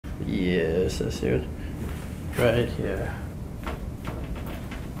Yes, that's it. Right here.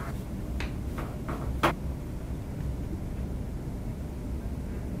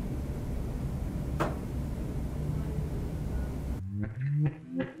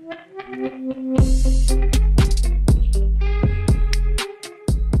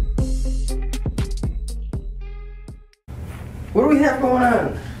 What do we have going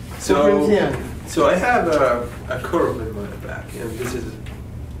on? So I have a curve in my back, and this is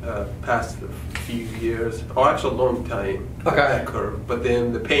past a few years, or actually a long time, that curve. But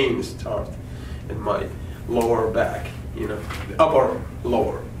then the pain starts in my lower back, you know, the upper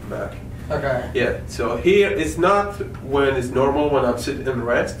lower back. Okay. Yeah. So here it's not when it's normal when I'm sitting and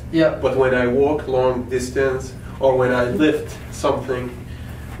rest. Yeah. But when I walk long distance or when I lift something,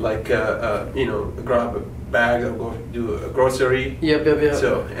 like you know, grab a bag or go do a grocery. Yep.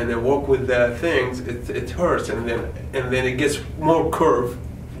 So and then walk with the things, it hurts, and then it gets more curved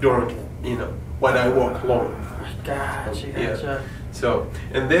during, you know, when I walk long. Gotcha. Yeah. So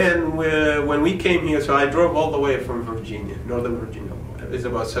and then when we came here, so I drove all the way from Virginia, Northern Virginia. It's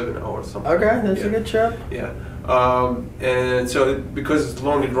about 7 hours something. Okay, that's a good trip. Yeah. And so because it's a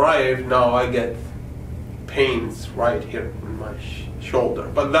long drive, now I get pains right here in my shoulder.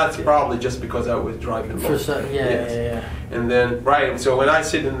 But that's probably just because I was driving long. Yeah. And then, so when I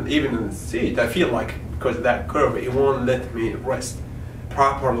sit even in the seat, I feel like, because of that curve, it won't let me rest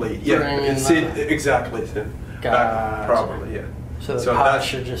properly. Yeah, sit exactly. Properly, yeah. So the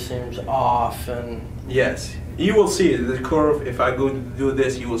posture just seems off and... Yes. You will see the curve. If I go to do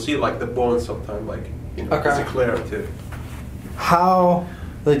this, you will see like the bones sometimes, like, you know, it's clear too. How,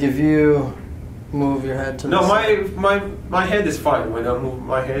 like, if you move your head to the side? my head is fine. When I move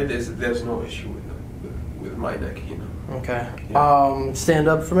my head, there's no issue with my neck, you know. Okay. Yeah. Stand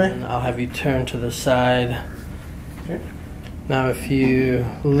up for me. And I'll have you turn to the side. Okay. Now, if you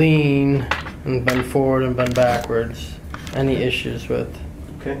lean and bend forward and bend backwards, any issues with?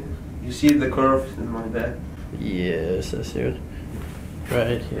 Okay. You see the curve in my back? Yes, that's it.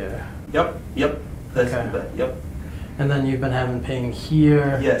 Right here. Yep. That's the back. Yep. And then you've been having pain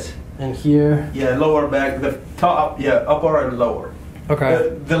here. Yes. And here. Yeah, lower back, the top, yeah, upper and lower.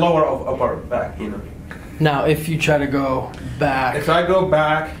 Okay. The lower of upper back, you know. Now, if you try to go back. If I go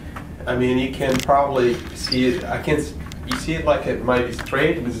back, I mean, you can probably see it. You see it like it might be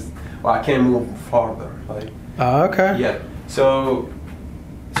straight, but well, I can't move farther. Like. Okay. Yeah. So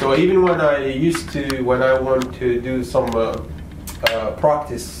even when I want to do some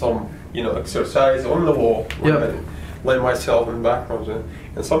practice some, you know, exercise on the wall, when I lay myself in backwards,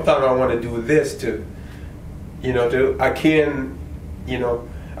 and sometimes I want to do this too, you know, I can't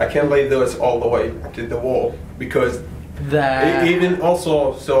lay those all the way to the wall because that even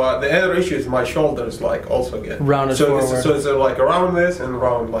also, so the other issue is my shoulders like also get rounded forward. So it's like around this and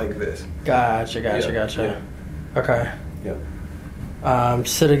around like this. Gotcha. Yeah. Okay. Yeah.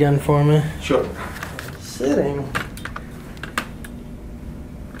 Sit again for me. Sure. Sitting.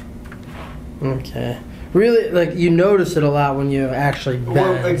 Okay. Really, like, you notice it a lot when you actually bend.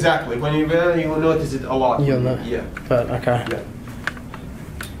 Well, exactly. When you bend, you will notice it a lot. You'll know. Yeah. But, okay. Yeah.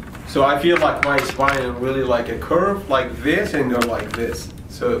 So I feel like my spine is really like a curve like this and go like this.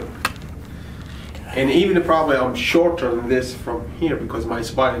 So, and even probably I'm shorter than this from here because my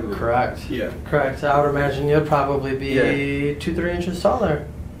spine is... Correct. Yeah. Correct. I would imagine you'd probably be 2-3 inches taller.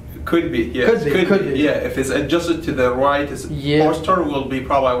 Could be, yeah. Could be. Yeah, if it's adjusted to the right, posture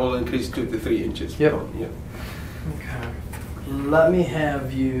will increase 2 to 3 inches. Yep. Yeah. Okay. Let me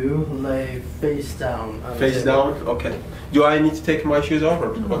have you lay face down. Face down? Okay. Do I need to take my shoes off?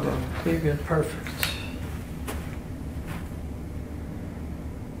 Or? No, okay. You're good. Perfect.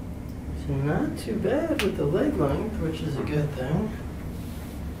 So not too bad with the leg length, which is a good thing.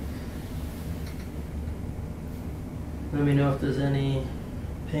 Let me know if there's any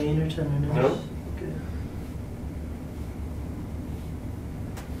pain or tenderness. No. Good.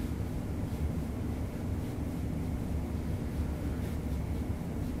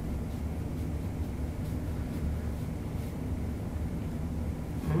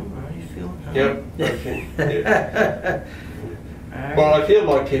 How do you feel? Yep. Okay. Yeah. Well, I feel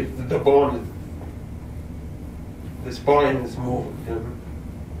like the bone, the spine is moving.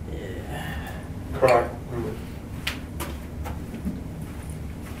 Yeah. Correct.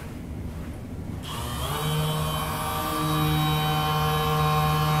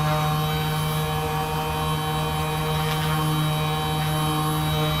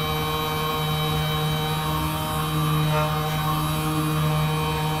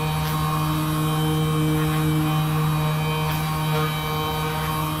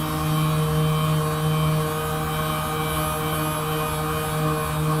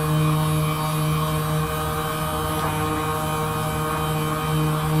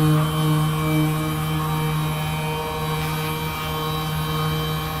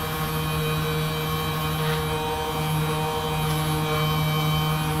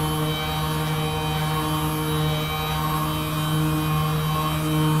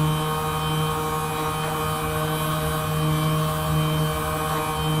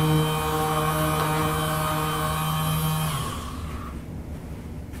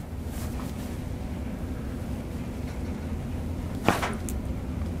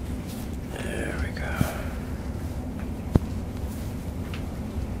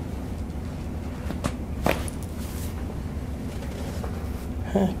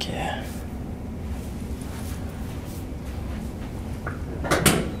 Heck yeah.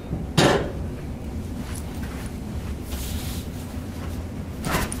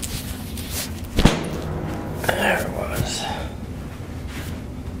 There it was.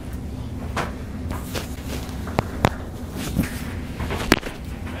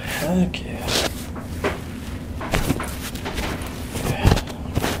 Heck yeah.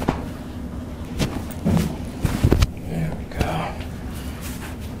 There we go.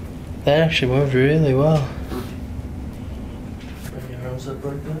 That actually moved really well. Bring your arms up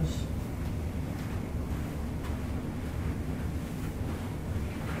like this.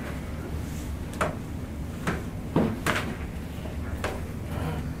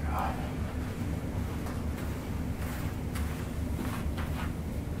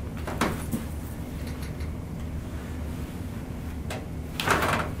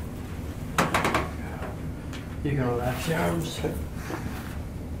 You can relax your arms.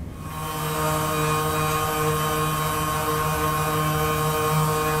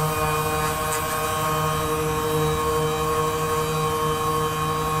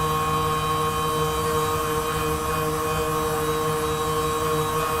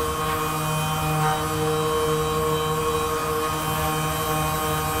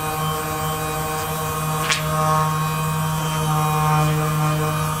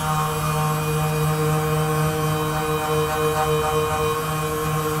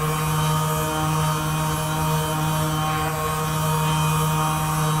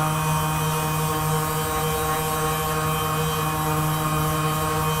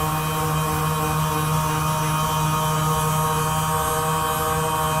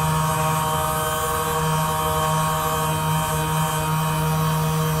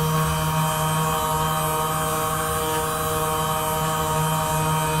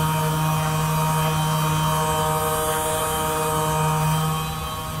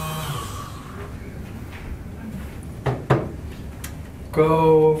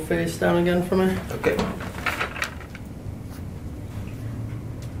 Go face down again for me. Okay.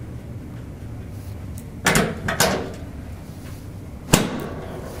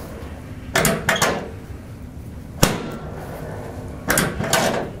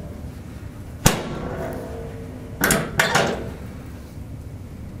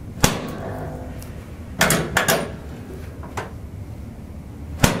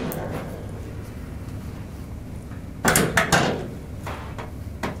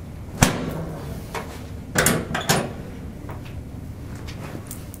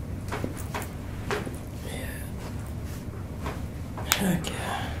 Heck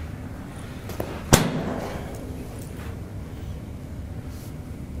yeah.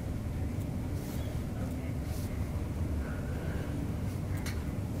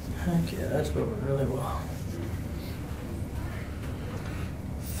 Heck yeah, that's moving really well.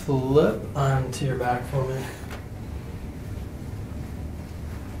 Flip onto your back for me.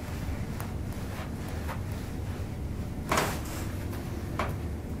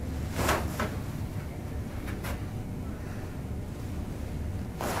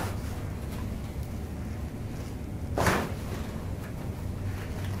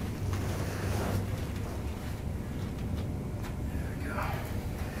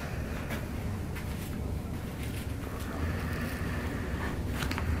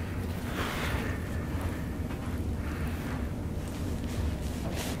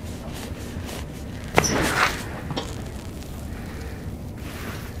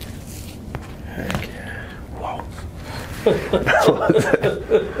 Heck yeah. Whoa.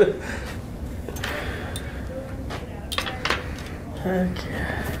 Heck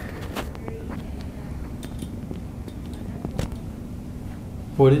yeah.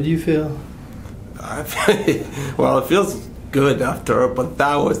 What did you feel? Well, it feels good after, but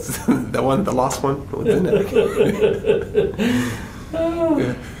that was the last one, wasn't it? Oh,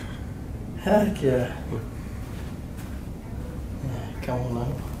 Yeah. heck yeah. Yeah, come on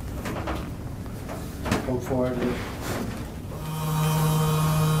now. Come forward. Dude.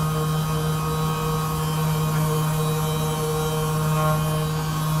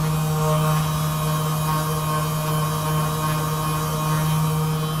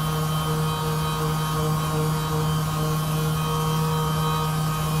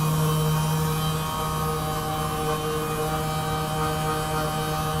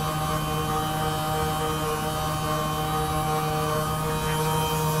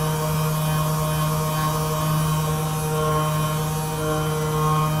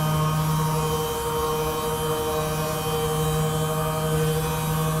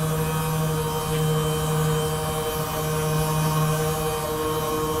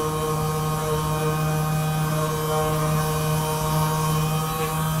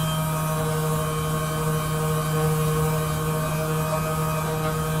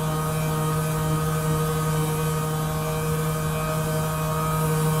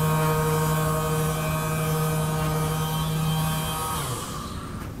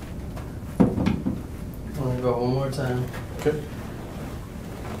 go one more time. Okay.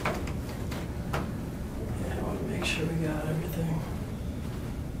 Yeah, I want to make sure we got everything.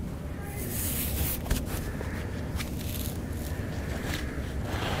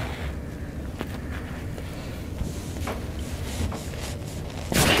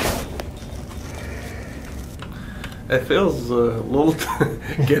 It feels a little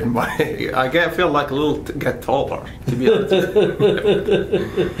I feel like a little get taller, to be honest.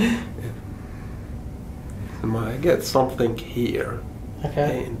 I get something here,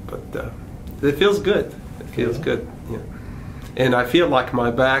 Okay. but it feels good. It feels good. Yeah. And I feel like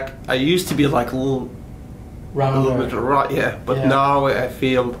my back. I used to be like a little bit right, yeah. But now I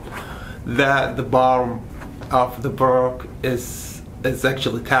feel that the bottom of the back is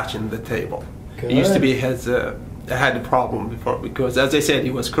actually touching the table. Good. It used to be I had a problem before because, as I said,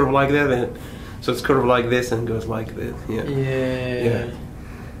 it was curved like that, and so it's curved like this and goes like this. Yeah. Yeah.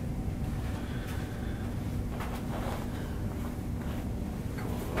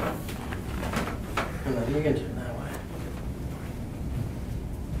 And then you can turn that way.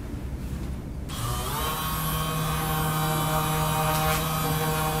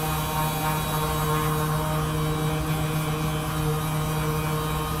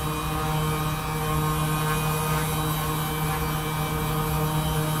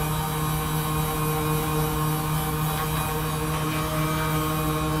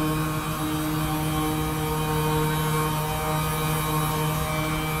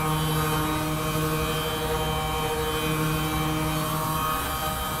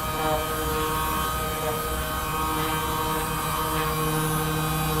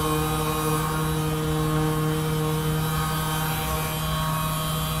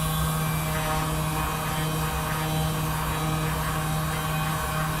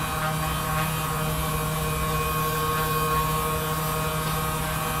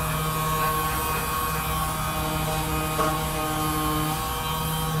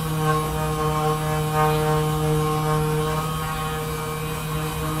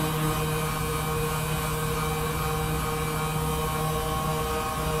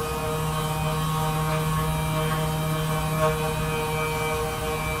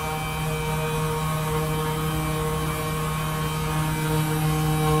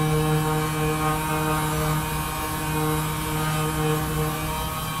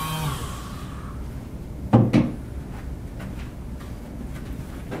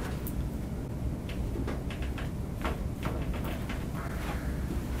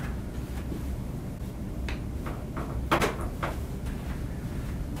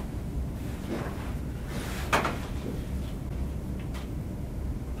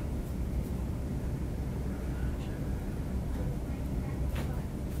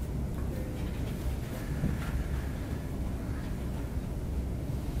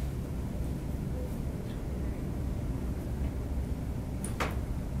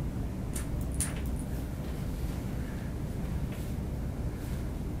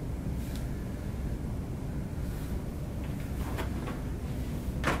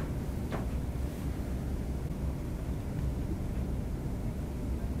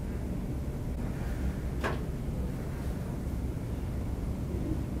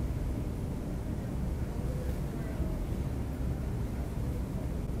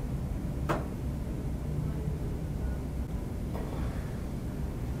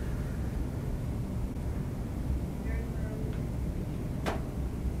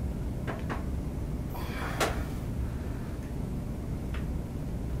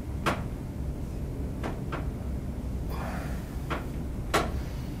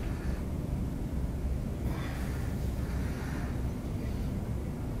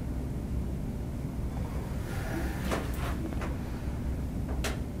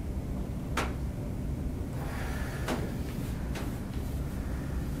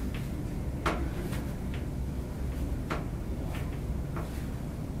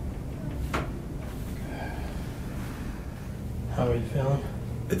 How are you feeling?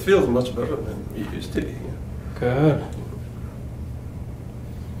 It feels much better than it used to be. Good.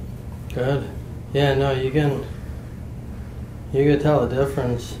 Good. Yeah, no, you can tell the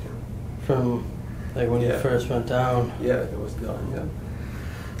difference from like when you first went down. Yeah, it was done,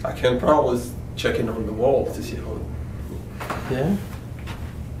 yeah. I can probably check in on the wall to see how. Yeah?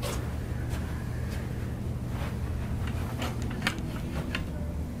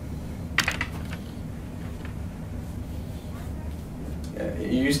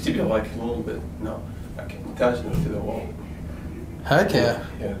 It used to be like a little bit. No, I can attach it to the wall. Heck yeah.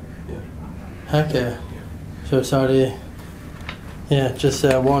 Yeah. Heck yeah. So it's already, just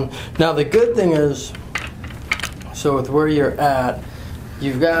that one. Now the good thing is, so with where you're at,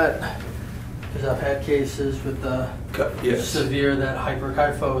 you've got Because I've had cases with the Yes. severe, that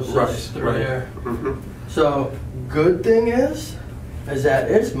hyperkyphosis through here. So good thing is that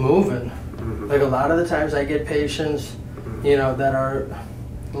it's moving. Like a lot of the times I get patients, you know, that are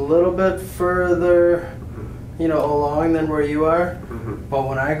a little bit further, you know, along than where you are. But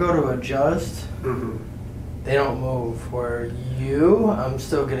when I go to adjust, they don't move. Where I'm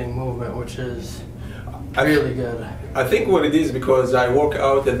still getting movement, which is really good. I think what it is because I work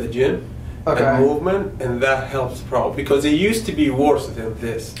out at the gym and movement, and that helps probably because it used to be worse than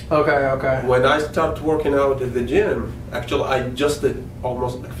this. When I started working out at the gym, actually I adjusted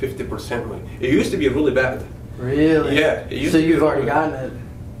almost like 50%. It used to be really bad. Really? Yeah. So you've already gotten it.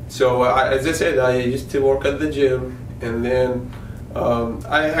 So as I said, I used to work at the gym, and then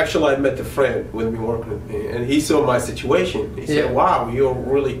I met a friend when he worked with me, and he saw my situation. He said, "Wow, you're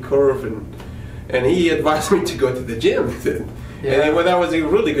really curved," and he advised me to go to the gym. And that was a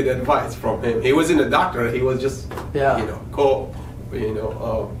really good advice from him. He wasn't a doctor; he was just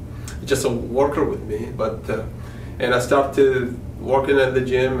just a worker with me. But and I started working at the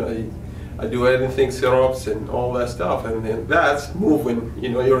gym. I do anything, sit-ups and all that stuff, and then that's moving, you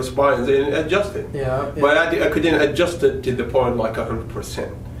know, your spine and adjust it. But I couldn't adjust it to the point like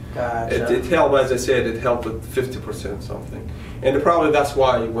 100%. Gotcha. It helped, as I said, it helped with 50% something, and probably that's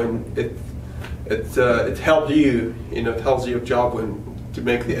why when it helped you, you know, it helps your job to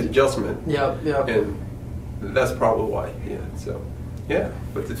make the adjustment. And that's probably why. So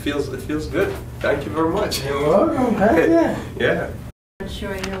but it feels good. Thank you very much. You're welcome. Yeah. I'm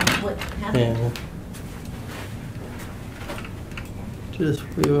sure you know what happened. Just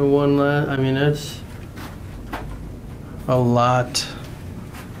even one last. I mean, it's a lot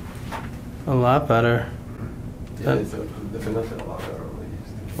better. Yeah, it's definitely a lot better.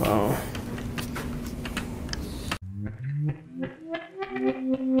 Wow.